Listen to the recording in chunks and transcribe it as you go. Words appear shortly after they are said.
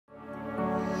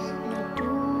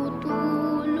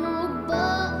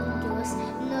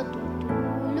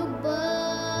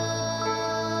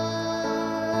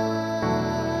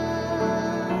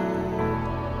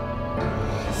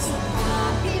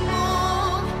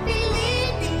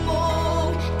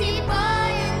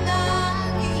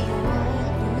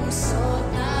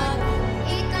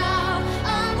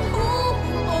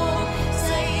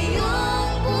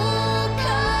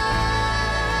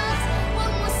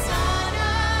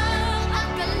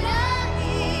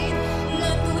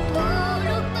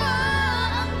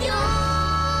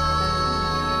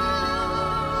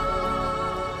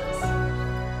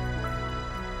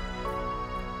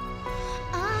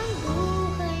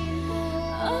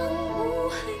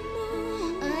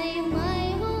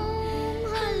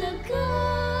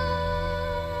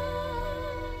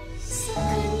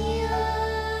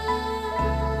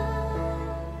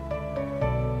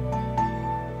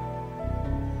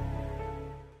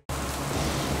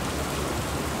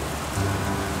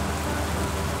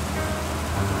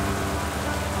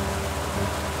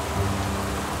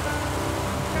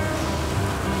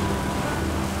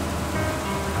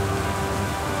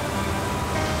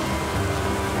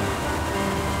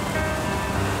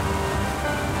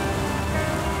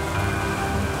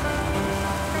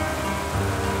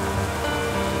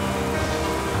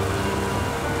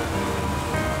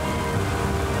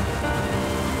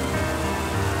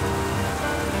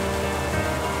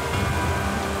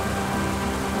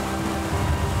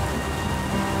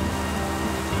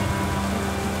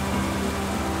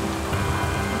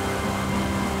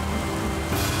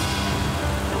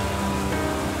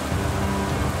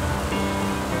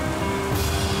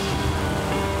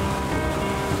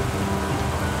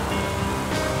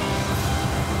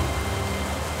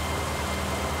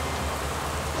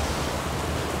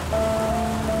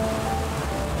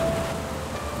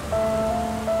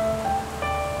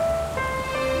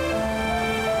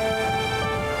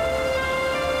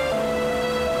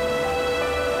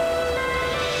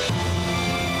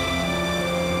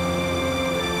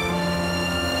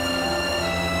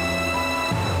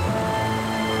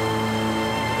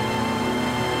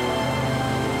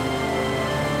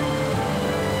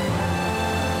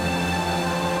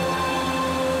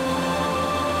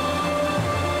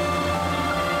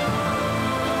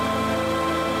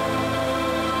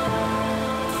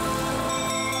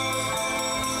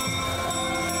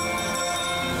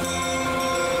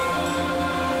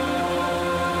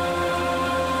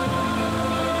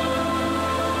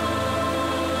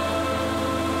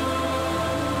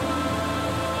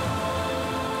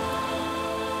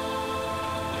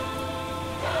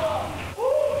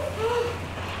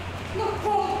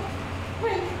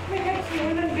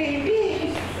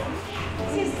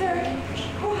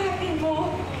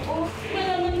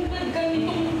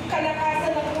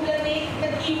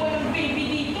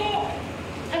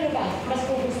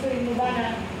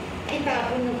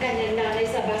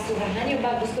basurahan. Yung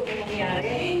ba gusto ko mangyari?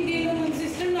 Hindi naman,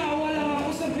 sister. Naawa lang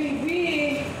ako sa baby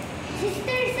eh.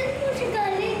 Sister, saan po siya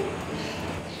galing?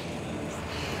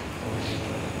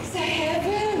 Sa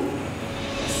heaven!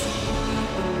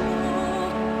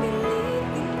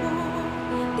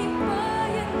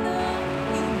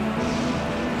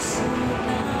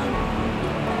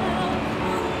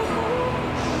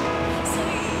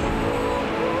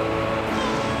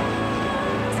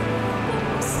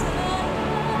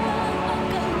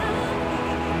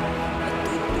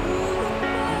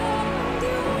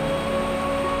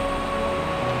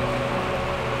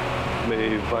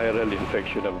 May viral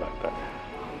infection ang bata.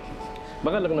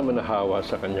 Baka lang naman nahawa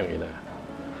sa kanyang ina.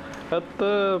 At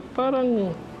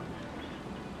parang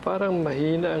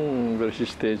mahina ang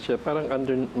resistensya, parang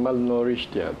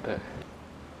malnourished yata.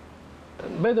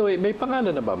 By the way, may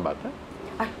pangalan na ba ang bata?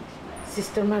 Ah,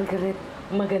 Sister Margaret,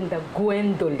 maganda,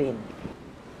 Gwendolyn.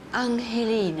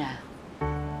 Angelina.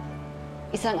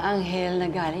 Isang anghel na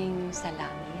galing sa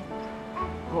langit.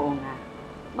 Oo nga.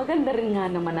 Maganda rin nga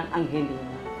naman ang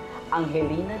Angelina.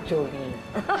 Angelina Jolie.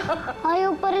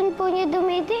 Ayaw pa rin po niya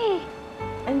dumidi eh.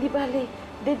 Hindi bale,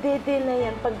 dedede na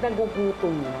yan pag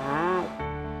nagugutom na.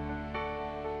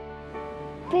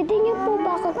 Pwede niyo po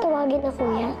ba akong tawagin na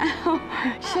kuya?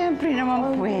 Siyempre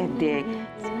naman pwede.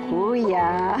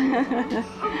 Kuya.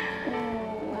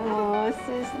 Oh,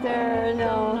 sister,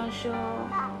 no.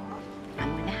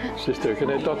 Amo na. Sister,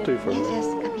 can I talk to you for a minute?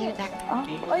 Yes, come here, Doc. Oh,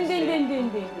 hindi.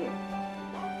 Hindi.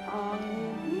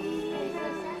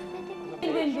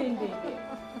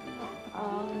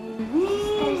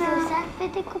 Sister Susan,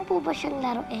 pwede ko po ba siyang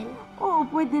laruin? Oo,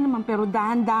 pwede naman. Pero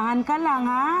dahan-dahan ka lang,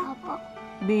 ha? Opo.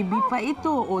 Baby pa ito.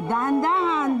 O,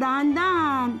 dahan-dahan.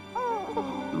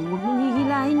 Huwag mong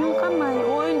hihilahin yung kamay.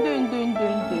 O, hindi.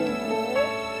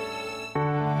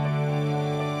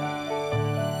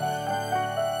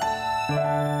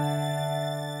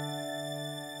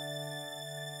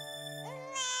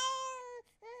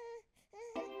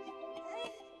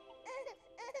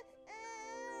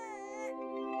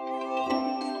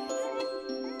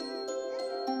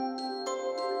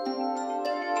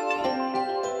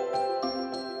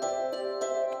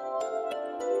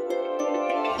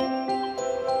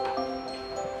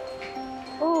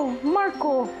 Oh,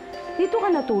 Marco, dito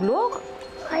ka natulog?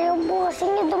 Ayaw po kasi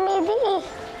niya dumidi eh.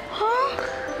 Ha?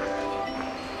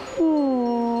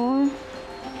 Oh.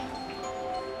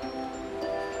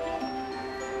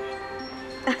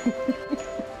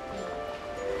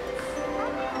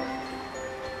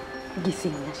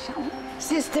 Gising na siya.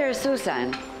 Sister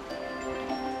Susan,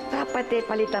 dapat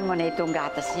palitan mo na itong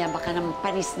gatas niya. Baka naman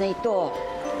panis na ito.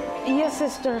 Yes,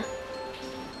 sister.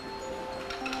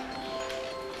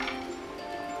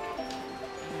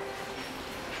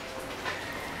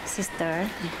 Sister,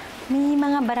 may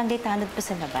mga barangay tanod po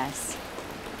sa labas.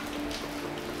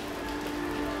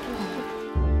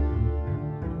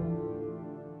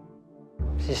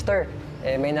 Sister,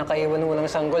 may nakaiwan mo ng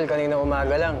sanggol kanina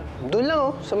umaga lang. Doon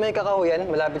lang sa may kakahuyan,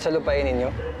 malapit sa lupain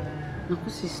ninyo. Naku,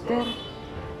 sister.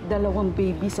 2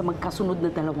 baby sa magkasunod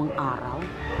na 2 araw.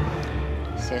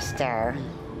 Sister.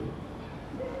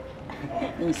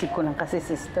 Naisip ko lang kasi,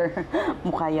 sister,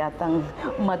 mukha yatang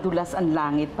madulas ang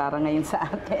langit para ngayon sa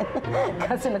atin.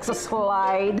 Kasi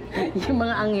nagsaslide yung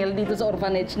mga anghel dito sa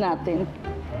orphanage natin.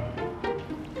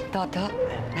 Toto,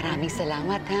 maraming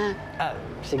salamat, ha?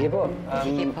 Sige po.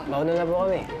 Sige po. Mauna na po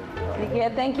kami. Sige,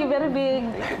 thank you very big.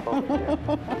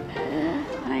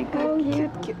 Ay,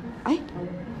 cute. Ay,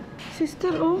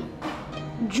 sister, oh.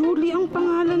 Julie ang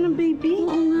pangalan ng baby.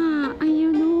 Oo nga,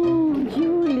 ayun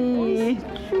Julie.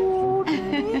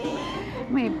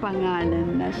 May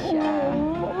pangalan na siya.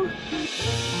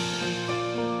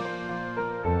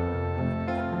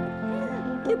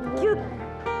 Cute.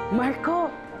 Marco!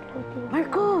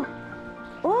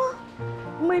 Oh,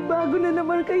 may bago na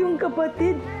naman kayong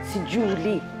kapatid. Si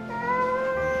Julie.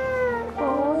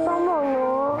 Oo, tama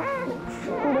no.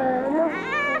 Bala.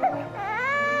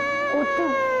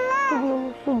 Tignan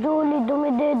mo si Julie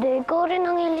dumidede. Ikaw rin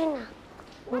ang Helena.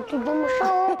 Tignan mo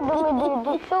siya,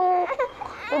 dumidede siya.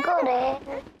 Ikaw rin.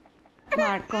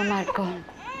 Marco.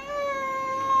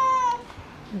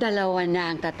 2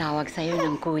 na ang tatawag sa'yo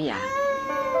ng kuya.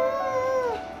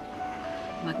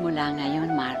 Magmula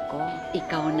ngayon, Marco,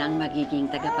 ikaw na ang magiging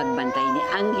tagapagbantay ni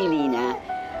Angelina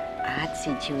at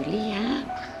si Julie, ha?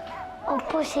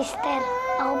 Opo, sister.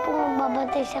 Ako po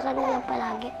magbabantay sa kanila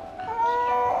palagi.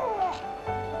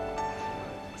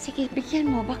 Sige, bigyan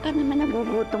mo. Baka naman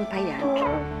nagugutom pa yan.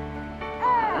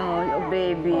 Oh,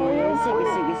 baby. Sige.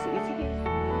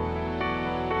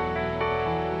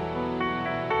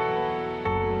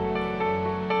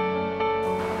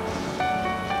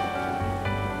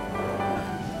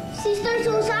 Sister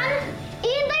Susan,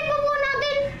 ihintay pa po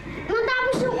natin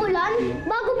matapos yung ulan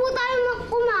bago po tayo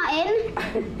kumain.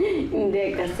 Hindi,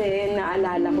 kasi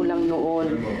naalala ko lang noon.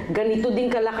 Ganito din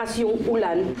kalakas yung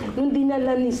ulan nung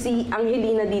dinala ni si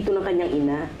Angelina dito ng kanyang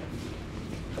ina.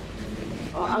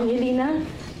 O, Angelina,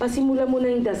 pasimula mo na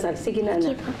yung dasal. Sige na,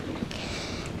 anak.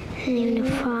 In the name of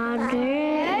the Father,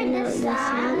 and of the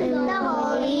Son, and of the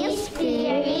Holy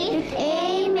Spirit.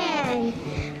 Amen.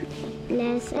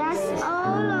 Bless us, O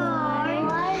Lord,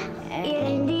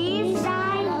 in this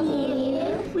thy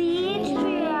gift, which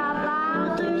we are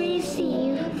about to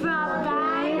receive from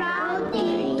thy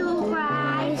bounty to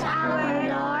Christ our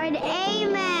Lord.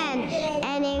 Amen.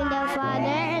 And in the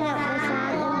Father, and of the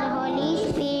Son, and of the Holy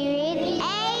Spirit.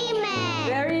 Amen.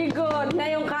 Very good.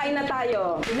 Ngayon, kain na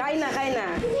tayo. Kain na, kain na.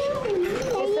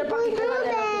 Sister, pakikuha na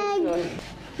lang.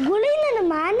 Gulay na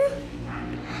naman?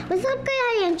 Masarap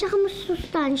kaya yan, tsaka mas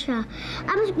sustansya.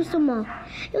 Mas gusto mo?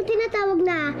 Yung tinatawag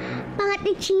na pangat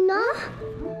ni Chino?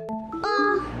 O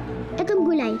etong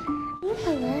gulay? Ano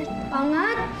pangat?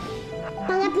 Pangat?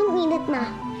 Pangat ng init na.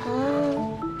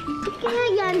 Kaya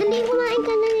yan, dali kumain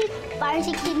ka na ni. Parang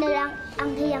si Chino lang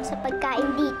ang hiyang sa pagkain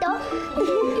dito.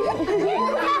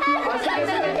 O, sige,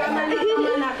 sige. Tama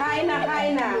na. Kain na,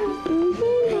 kain na.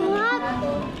 Pangat.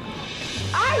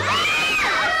 Ay!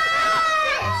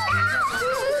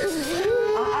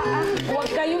 Huwag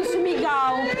kayong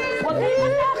sumigaw. Huwag kayong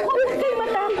matakot. Huwag kayong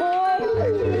matakot.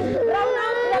 Brown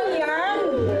out lang yan.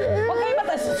 Huwag kayong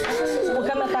matakot. Huwag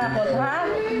kayong matakot, ha?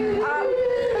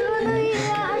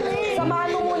 Samahan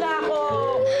mo muna ako,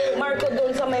 Marco,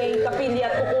 doon sa may kapilya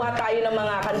at kukuha tayo ng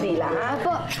mga kandila, ha?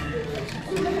 Opo.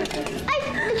 Ay!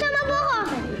 Nagsama po ako!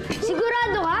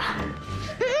 Sigurado ka?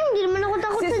 Hindi naman ako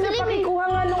takot sa Sister, dilim eh. pakikuha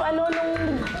nga nung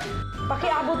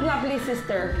pakiabot nga, please,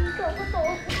 sister.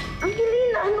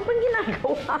 Angelina, ano pang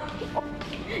ginagawa mo?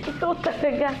 Ikaw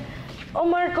talaga. O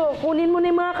Marco, kunin mo na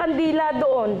yung mga kandila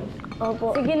doon.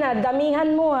 Opo. Sige na, damihan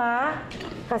mo ha.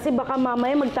 Kasi baka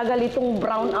mamaya magtagal itong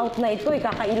brown out na ito.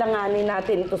 Kakailanganin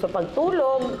natin ito sa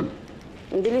pagtulog.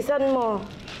 Ang bilisan mo.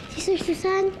 Sister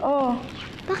Susan, Oh,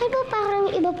 bakit ba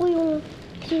parang iba po yung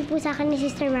po sa akin ni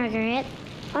Sister Margaret?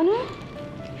 ano?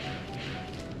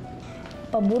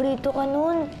 Paborito ka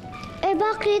nun. Eh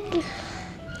bakit?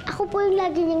 Ako po yung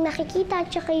lagi niyang nakikita,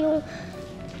 tsaka yung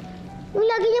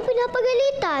lagi niyang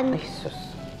pinapagalitan. Ay, sus.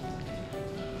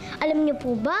 Alam niyo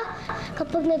po ba,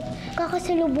 kapag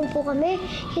nagkakasalubong po kami,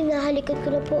 hinahalikan ko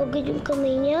na po agad yung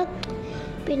kamay niya.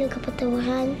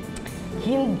 Pinagkapatawaran.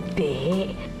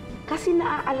 Hindi. Kasi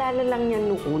naaalala lang niya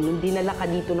noon nung dinala ka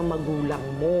dito ng magulang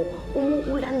mo.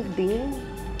 Umuulan din.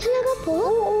 Talaga po?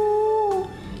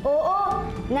 Oo,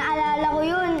 naalala ko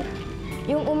yun.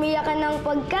 Yung umiyak ka ng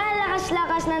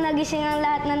pagkalakas-lakas na nagising ang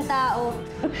lahat ng tao.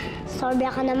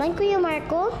 Sobra ka naman, Kuya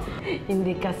Marco.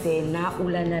 Hindi kasi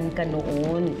naulanan ka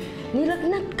noon.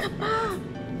 Nilagnat ka pa.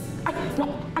 Ay,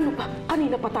 naku, ano ba?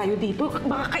 Kanina pa tayo dito.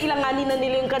 Baka kailanganin na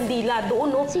nila yung kandila doon,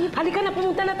 no? Halika na,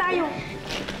 pumunta na tayo.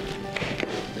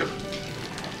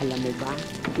 Alam mo ba,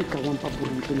 ikaw ang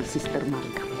paborito ni Sister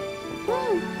Marga.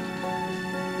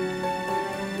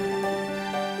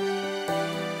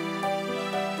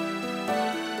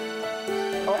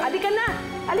 Oh, halika na!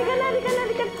 Halika na, halika na,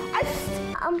 halika na! Ay!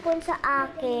 Ampun sa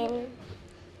akin.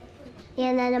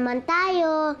 Yan na naman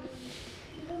tayo.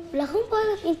 Wala kang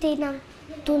pagkakintay ng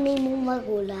tunay mong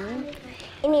magulang.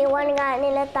 Iniwan nga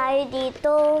nila tayo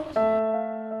dito.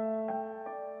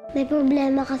 May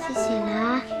problema kasi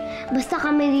sila. Basta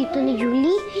kami dito ni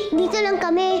Julie, dito lang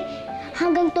kami.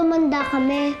 Hanggang tumanda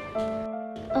kami.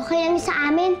 Okay lang sa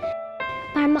amin.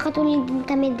 Para makatulong din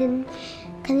kami din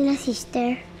kanila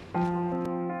sister.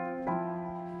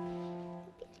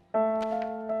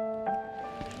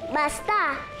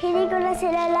 Basta, hindi ko na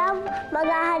sila love.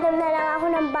 Maghahanap na lang ako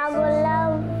ng bagong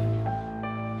love.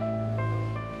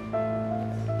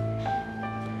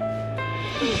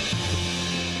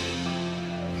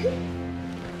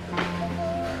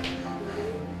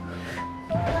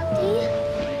 Pati,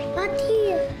 Pati,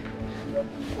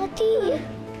 Pati.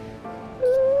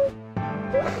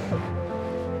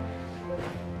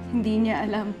 Hindi niya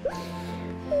alam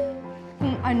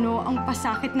kung ano ang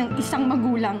pasakit ng isang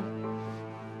magulang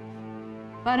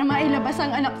para mailabas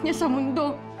ang anak niya sa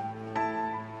mundo.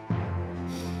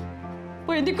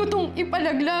 Pwede ko tong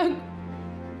ipalaglag.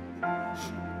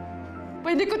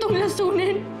 Pwede ko tong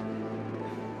lasunin.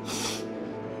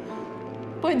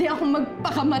 Pwede akong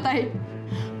magpakamatay.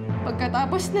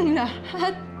 Pagkatapos ng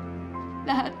lahat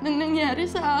ng nangyari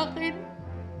sa akin.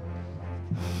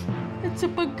 At sa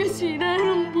pagkasira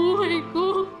ng buhay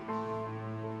ko.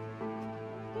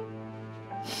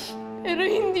 Pero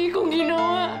hindi ko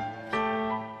ginawa.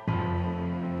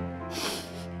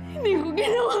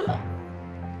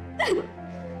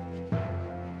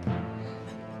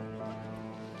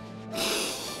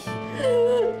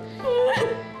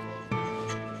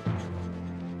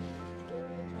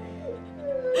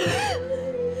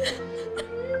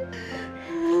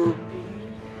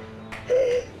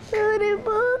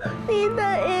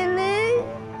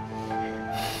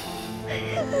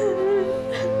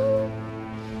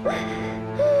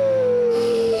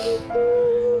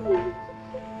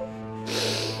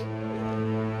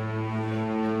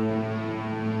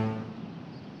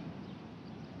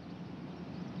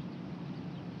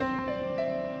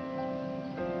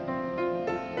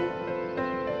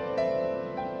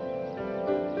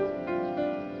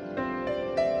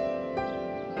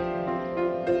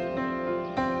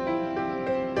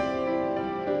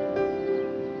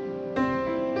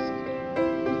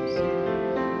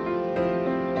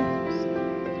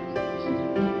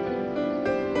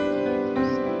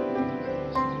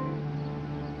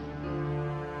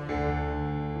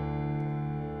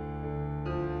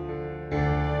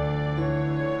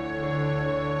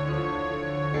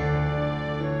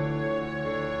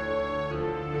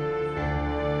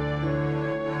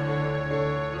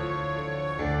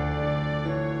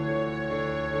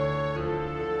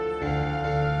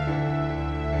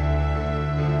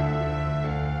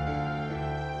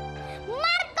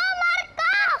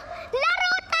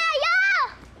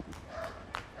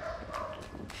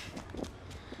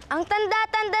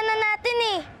 tanda-tanda na natin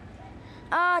eh.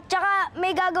 Tsaka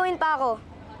may gagawin pa ako.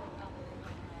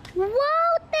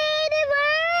 Wow, teddy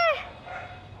bear!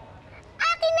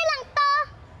 Akin na lang to!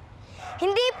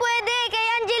 Hindi pwede, kay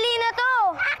Angelina to.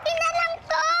 Akin na lang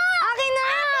to! Akin na!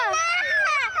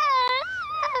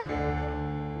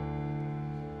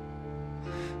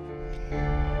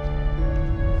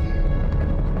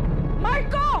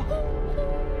 Marco!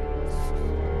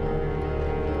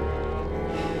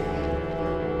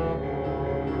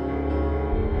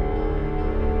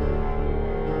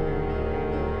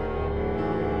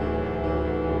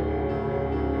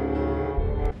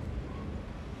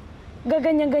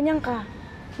 Gaganyan-ganyan ka.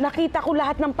 Nakita ko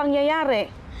lahat ng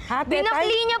pangyayari. Ha, Tetay?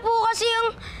 Binakli niya po kasi yung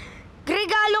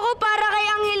regalo ko para kay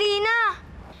Angelina.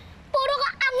 Puro ka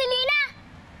Angelina!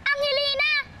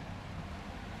 Angelina!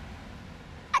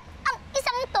 At ang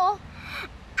isang to,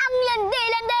 ang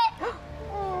lande-lande!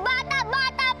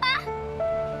 Bata-bata pa!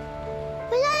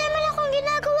 Wala naman akong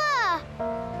ginagawa.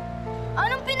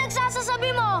 Anong pinagsasasabi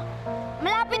mo?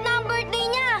 Malapit na ang birthday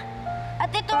niya.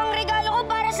 At ito ang regalo ko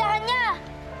para sa kanya.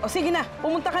 O sige na,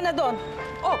 pumunta ka na doon.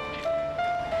 Oh!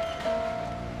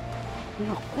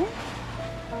 Naku,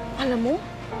 alam mo,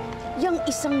 yung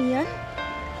isang yan,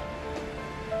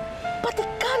 pati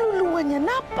kaluluwa niya,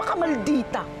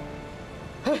 napakamaldita.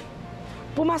 Hey,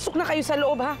 pumasok na kayo sa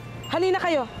loob, ha? Halina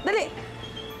kayo, dali!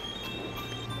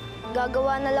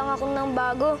 Gagawa na lang ako ng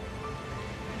bago.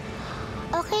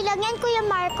 Okay lang yan, Kuya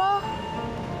Marco.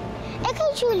 Eh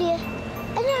kay Julie,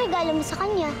 ano regalo mo sa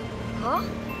kanya? Ha?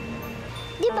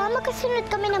 Di ba magkasunod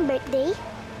kami ng birthday?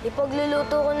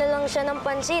 Ipagluluto ko na lang siya ng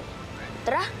pansit.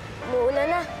 Tara,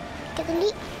 umuulan na. Kadali.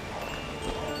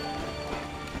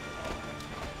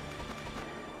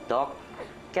 Doc,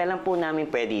 kailan po namin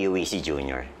pwede iuwi si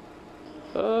Junior?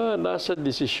 Nasa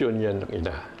desisyon yan ng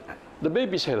ina. The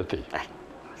baby's healthy. Ay,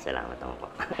 salamat naman po.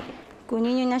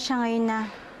 Kunin niyo na siya ngayon na.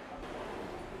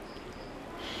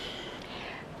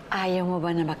 Ayaw mo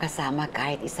ba na makasama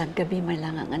kahit isang gabi man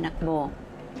lang ang anak mo?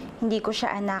 Hindi ko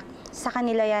siya anak. Sa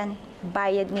kanila yan.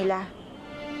 Bayad nila.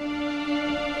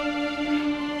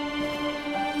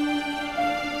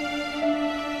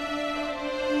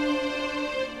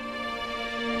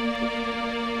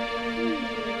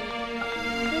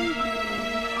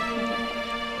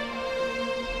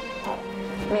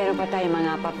 Meron pa tayong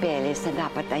mga papeles na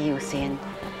dapat ayusin.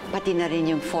 Pati na rin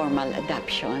yung formal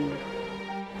adoption.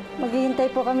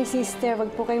 Maghihintay po kami, sister. Wag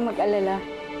po kayong mag-alala.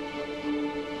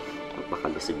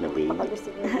 Pakalusog na baby.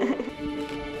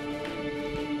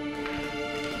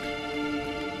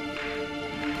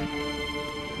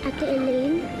 Ate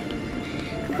Elaine,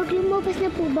 kapag lumabas na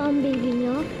po ba ang baby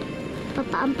niyo,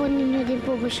 papaamponin niyo din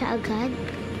po ba siya agad?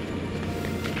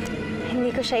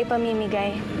 Hindi ko siya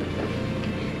ipamimigay.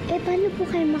 Eh, paano po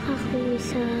kayo makakauwi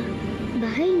sa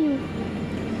bahay niyo?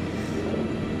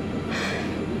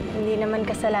 Hindi naman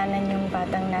kasalanan yung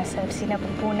batang nasa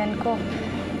sinapupunan ko.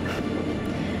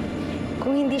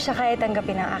 Kung hindi siya kaya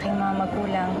tanggapin ng aking mga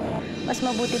magulang, mas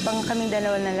mabuti pang kaming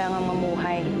dalawa na lang ang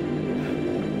mamuhay.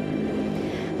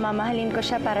 Mamahalin ko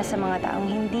siya para sa mga taong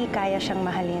hindi kaya siyang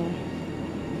mahalin.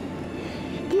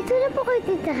 Dito na po kayo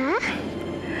titira?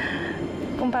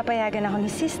 Kung papayagan ako ni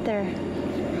sister,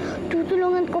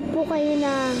 Tutulungan ko po kayo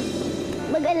na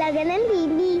mag-alaga ng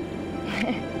baby.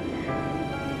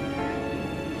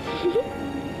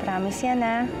 promise yan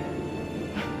ah.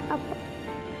 Apo.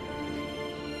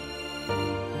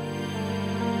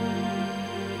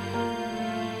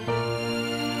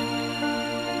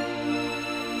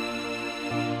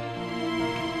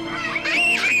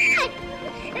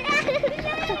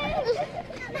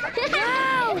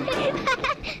 Wow!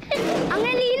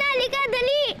 Angelina, halika,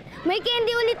 dali! May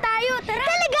candy ulit tayo, tara!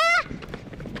 Talaga?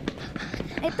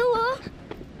 Ito, oh.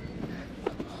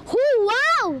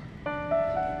 Wow!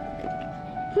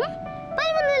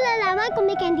 Paano mo nalalaman kung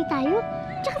may candy tayo?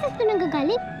 Tsaka saan ito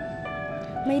nanggagaling?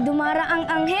 May dumara ang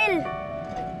anghel.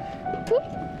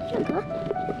 Ano?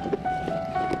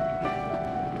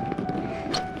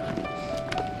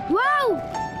 Wow!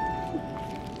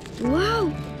 Wow!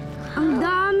 Ang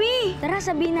dami! Tara,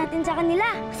 sabihin natin sa kanila.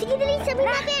 Sige, dali, sabihin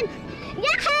natin!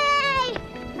 Yay!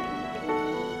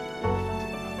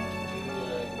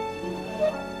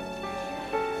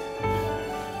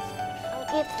 Ang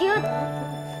cute-cute.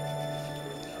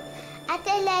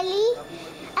 Ate Lali,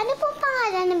 ano pong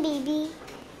pangalan ng baby?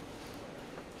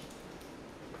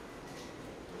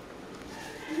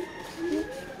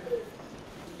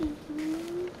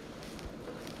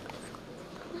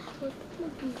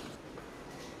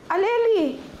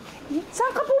 Aleli!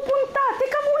 Saan ka pupunta?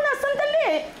 Teka muna, sandali!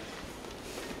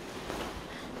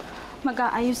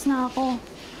 Mag-aayos na ako.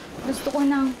 Gusto ko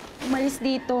nang umalis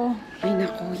dito. Ay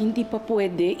naku, hindi pa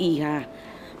pwede, Iha.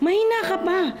 Mahina ka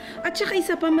pa. At saka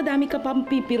isa pa, madami ka pa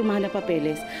pipirma na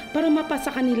papeles para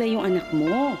mapasa kanila yung anak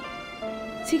mo.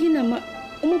 Sige na,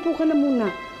 umupo ka na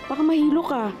muna. Baka mahilo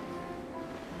ka.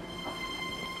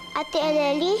 Ate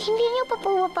Aleli, hindi niyo pa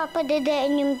po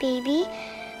mapapadadain yung baby?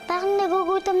 Parang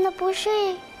nagugutom na po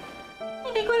siya eh.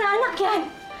 Hindi ko na anak yan.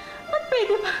 Ba't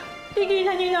pwede ba?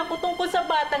 Tigilan niyo na ako tungkol sa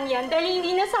batang yan dahil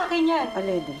hindi na sa akin yan.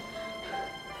 Aleli.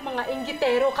 Mga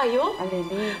inggitero kayo?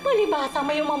 Aleli. Palibasa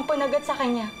may umampan agad sa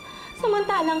kanya.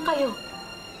 Samantalang kayo,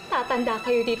 tatanda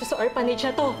kayo dito sa orphanage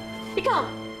na to. Ikaw!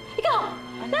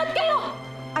 Lahat kayo!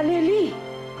 Aleli,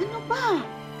 ano ba?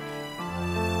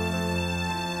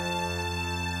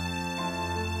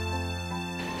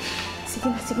 Sige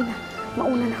na.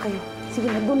 Mauna na kayo. Sige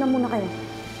na, doon na muna kayo.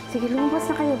 Sige, lumabas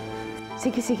na kayo.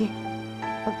 Sige.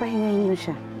 Pagpahingahin niyo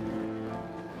siya.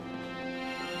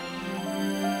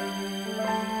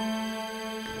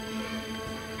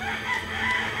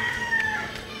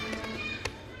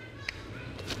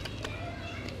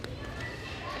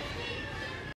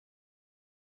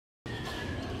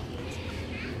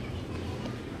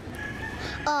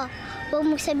 Oh, huwag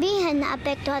mong sabihin na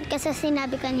apektuhan ka sa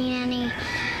sinabi kanina ni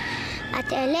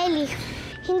Ate Aleli.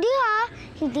 Hindi ha.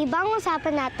 Hindi ba ang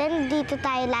usapan natin dito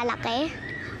tayo lalaki?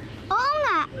 Oo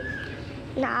nga.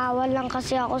 Naawa lang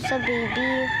kasi ako sa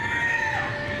baby.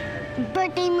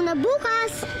 Birthday mo na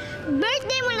bukas.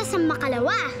 Birthday mo na sa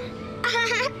makalawa.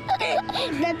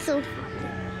 That's so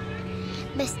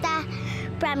funny. Basta,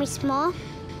 promise mo,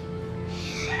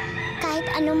 kahit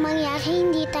anong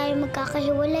mangyari, hindi tayo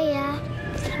magkakahiwalay, ha?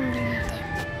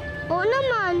 Oo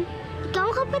naman. Ikaw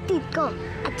ang kapatid ko.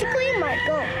 At si Kuya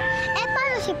Marco. Eh,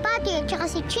 paano si Patty at saka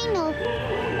si Chino?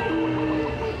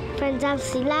 Friends up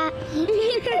sila.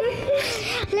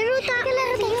 Laro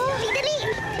tayo. Dali!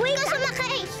 Wait, ikaw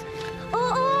sumakay.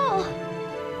 Oo.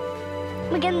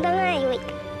 Maganda nga eh. Wait.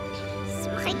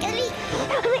 Sumakay ka, Lee.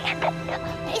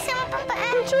 Isa mo pang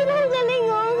paan. Chino, ang galing,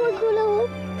 oh. Magulaw.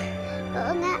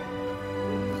 Oo nga.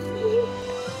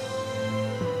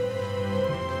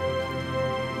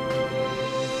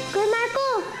 Kuya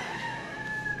Marco!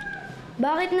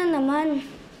 Bakit na naman?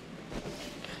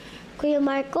 Kuya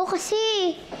Marco,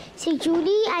 kasi si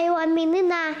Julie ayaw aminin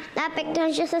na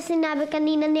naapektuhan siya sa sinabi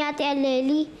kanina ni Ate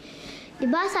Aleli.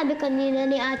 Diba sabi kanina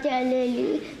ni Ate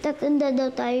Aleli, tatanda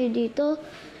daw tayo dito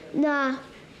na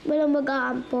walang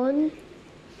mag-aampon?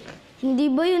 Hindi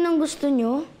ba yun ang gusto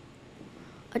nyo?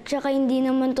 At saka hindi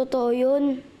naman totoo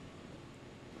yun.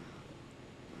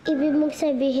 Ibig mong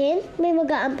sabihin, may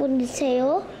mag-aampon din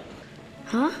sa'yo?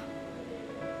 Ha?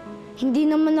 Hindi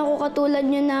naman ako katulad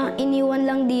nyo na iniwan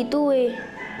lang dito eh.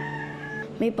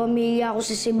 May pamilya ako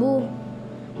sa Cebu.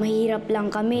 Mahirap lang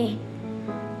kami.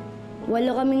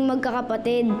 8 kaming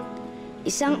magkakapatid.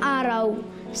 Isang araw,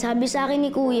 sabi sa akin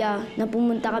ni Kuya na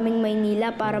pumunta kaming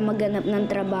Maynila para maghanap ng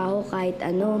trabaho kahit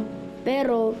ano.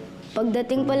 Pero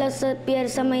pagdating pala sa pier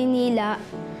sa Maynila,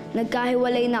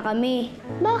 nagkahiwalay na kami.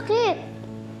 Bakit?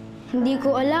 Hindi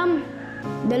ko alam.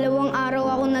 2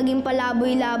 araw ako naging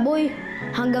palaboy-laboy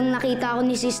hanggang nakita ko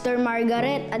ni Sister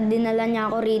Margaret at dinala niya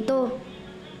ako rito.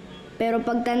 Pero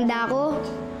pagtanda ko,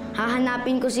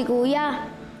 hahanapin ko si Kuya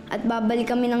at babalik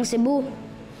kami ng Cebu.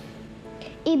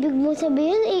 Ibig mo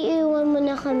sabihin, iiwan mo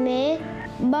na kami?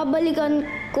 Babalikan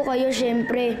ko kayo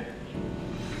syempre.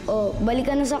 O,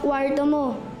 balikan na sa kwarto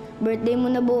mo. Birthday mo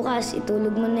na bukas,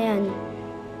 itulog mo na yan.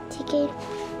 Sige.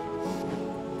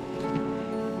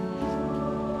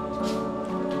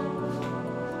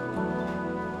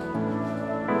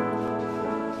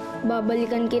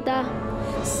 Babalikan kita.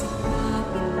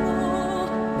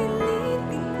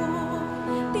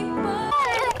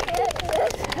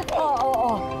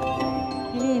 Oo.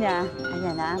 Helena,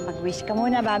 ayan na. Mag-wish ka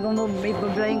muna bago mo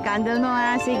i-blow yung candle mo,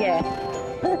 ha? Sige.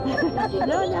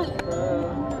 Lola.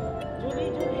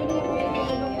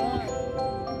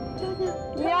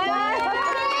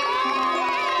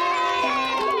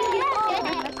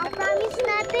 Ang promise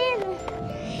natin,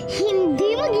 hindi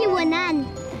mag-iwanan.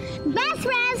 Best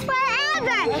friends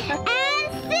forever! And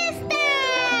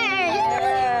sisters!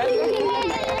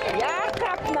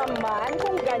 Yakap naman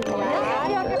kung ganyan.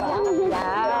 Yakap naman.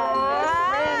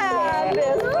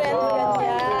 Best friends,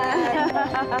 ganyan.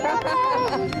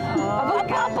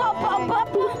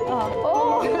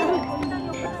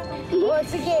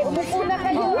 Sige, umupo na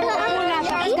kayo. Umupo na.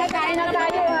 Kakain na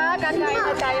tayo, ha? Kakain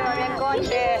na tayo. Maraming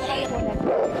konti.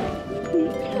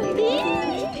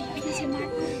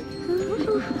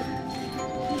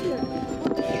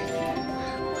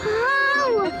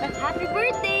 Wow! Happy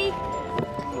birthday!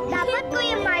 Dapat,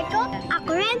 Kuya Marco,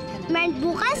 ako rin. Meron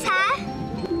bukas, ha?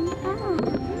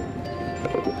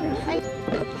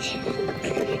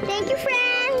 Thank you,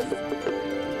 friends!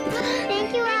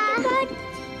 Thank you,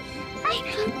 Ay!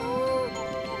 Oh.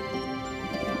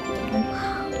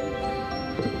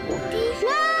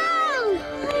 Wow!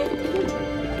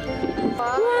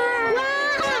 Wow!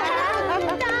 Ang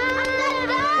ganda!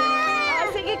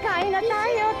 Sige, kain na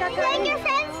tayo. Thank you,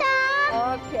 friends,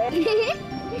 Okay.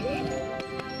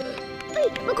 Uy,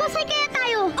 magkusay kaya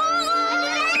tayo! Oo!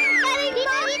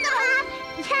 Dito, ha?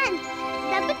 Yan!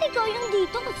 Dapat ikaw yung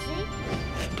dito kasi.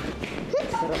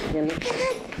 Sarap yan.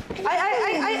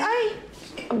 Ay!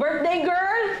 Birthday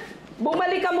girl!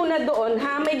 Bumalik ka muna doon,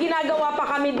 ha? May ginagawa pa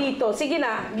kami dito. Sige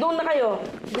na, doon na kayo.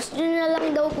 Gusto niyo na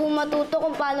lang daw po matuto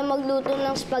kung paano magluto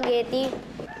ng spaghetti.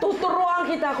 Tuturuan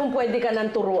kita kung pwede ka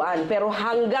ng turuan. Pero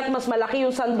hanggat mas malaki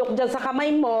yung sandok dyan sa kamay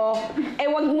mo,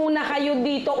 wag muna kayo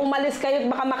dito. Umalis kayo at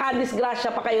baka makadisgrasya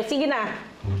pa kayo. Sige na.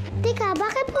 Teka,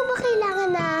 bakit po ba kailangan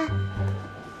na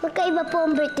magkaiba po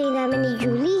ang birthday namin ni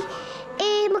Julie?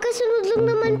 Magkasunod lang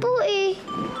naman po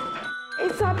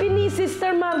Sabi ni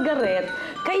Sister Margaret,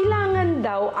 kailangan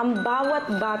daw ang bawat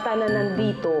bata na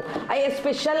nandito ay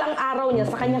espesyal ang araw niya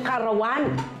sa kanyang kaarawan.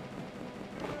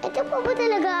 Ito po ba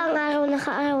talaga ang araw na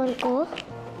kaarawan ko?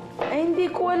 Hindi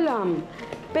ko alam.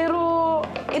 Pero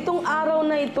itong araw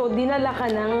na ito, dinala ka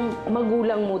ng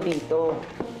magulang mo dito.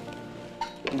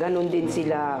 Ganon din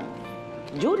sila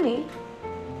Julie.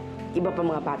 Iba pa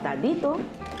mga bata dito.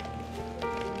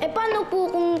 Paano po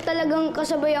kung talagang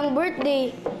kasabay ang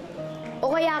birthday? O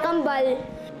kaya kambal?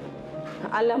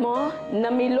 Alam mo,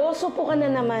 namiloso po ka na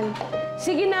naman.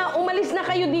 Sige na, umalis na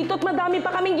kayo dito at madami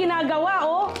pa kaming ginagawa,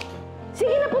 oh.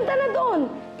 Sige na, punta na doon.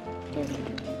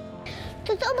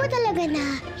 Totoo ba talaga na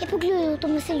ipagluluto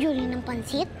mo si Julie ng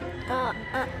pansit?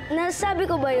 Nasabi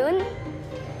ko ba yun?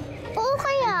 Oo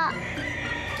kaya.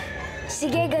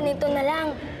 Sige, ganito na lang.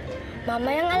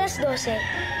 Mamayang alas 12,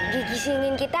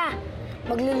 gigisingin kita.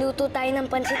 Magluluto tayo ng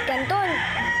pansit canton.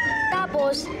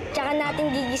 Tapos, tsaka natin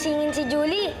gigisingin si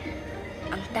Julie.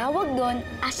 Ang tawag doon,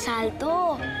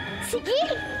 asalto. Sige!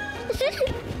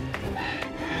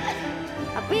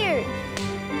 Appear!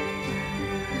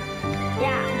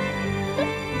 Yeah!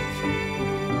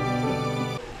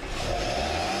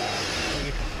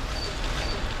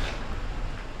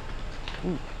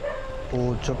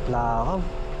 Pucho plakam.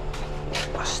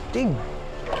 Pastig.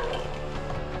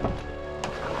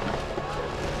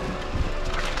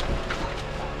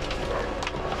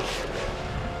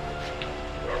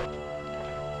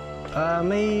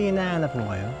 May hinahanap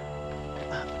mo kayo?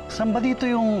 Saan ba dito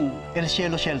yung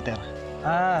Cielo Shelter?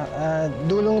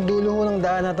 Dulong-dulo ko ng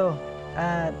daan na to.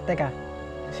 Teka,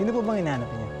 sino po bang hinahanap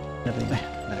niyo? Dali.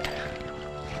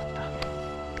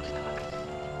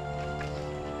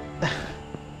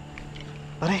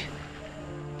 Pare,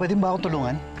 pwede ba akong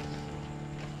tulungan?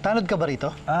 Tanod ka ba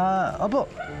rito? Opo.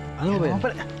 Ano ba yun?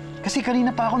 Kasi kanina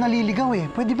pa ako naliligaw eh.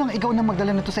 Pwede bang ikaw na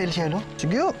magdala nito sa El Cielo?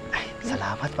 Sige. Ay,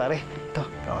 salamat pare. Ito.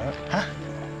 Ha?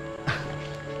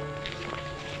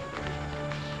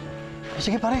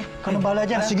 Sige pare, ikaw nang bahala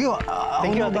dyan. Sige. Ako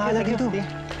na bahala dito.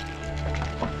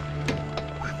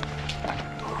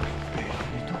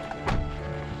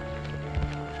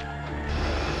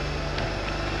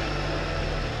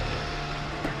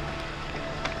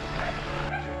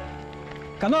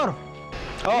 Kanor!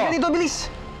 Halika dito, bilis!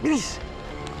 Bilis!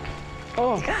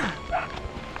 Teka,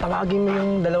 tawagin mo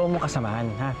yung dalawa mong kasamahan,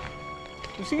 ha?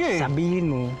 Sige. Sabihin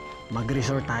mo,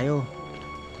 mag-resort tayo.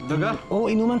 Daga? Oo,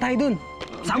 inuman tayo dun.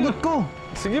 Sagot ko!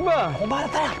 Sige ba? Ako bahala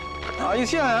tayo.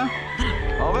 Ayos yan ha?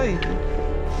 Okay.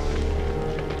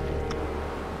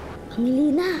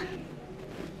 Angelina!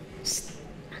 Psst!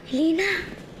 Angelina!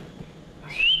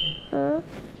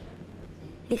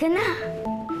 Halika na!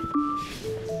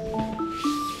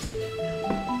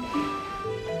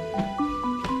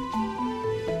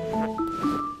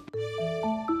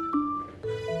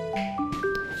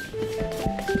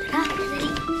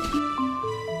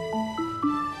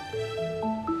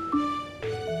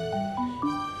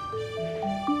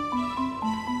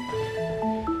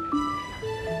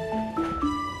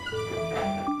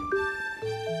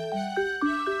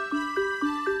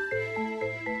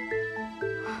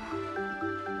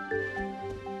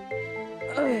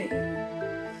 Ay.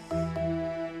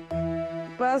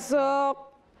 Pasok.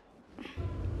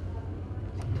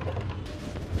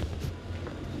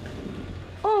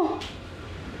 Oh,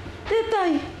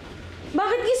 Tetay,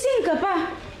 bakit gising ka pa?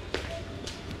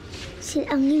 Si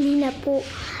Angelina po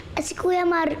at si Kuya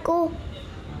Marco.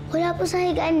 Wala po sa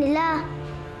higaan nila.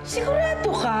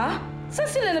 Sigurado ka?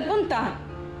 Saan sila nagpunta?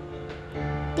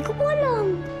 Di ko po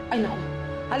alam. Ay, naku.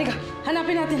 Halika,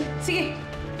 hanapin natin. Sige.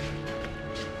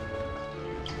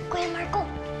 Kuya Marco,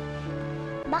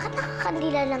 Bakit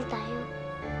nakakandila lang tayo?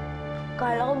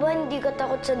 Kala ko ba hindi ka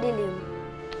takot sa dilim?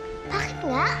 Bakit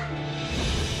nga?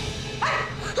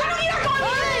 Anong ginagawa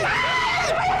mo?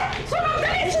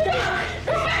 Sumagdali! Tubig!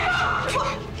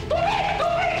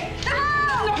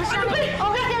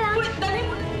 Okay ka lang?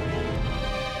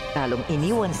 Talong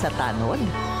iniwan sa tanod,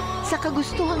 sa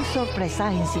kagustuhang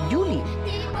sorpresahin si Julie,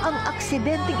 ang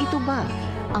aksidenteng ito ba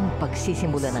ang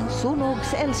pagsisimula ng sunog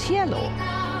sa El Cielo?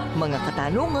 Mga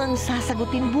katanungang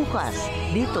sasagutin bukas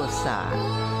dito sa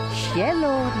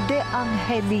Cielo de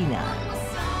Angelina.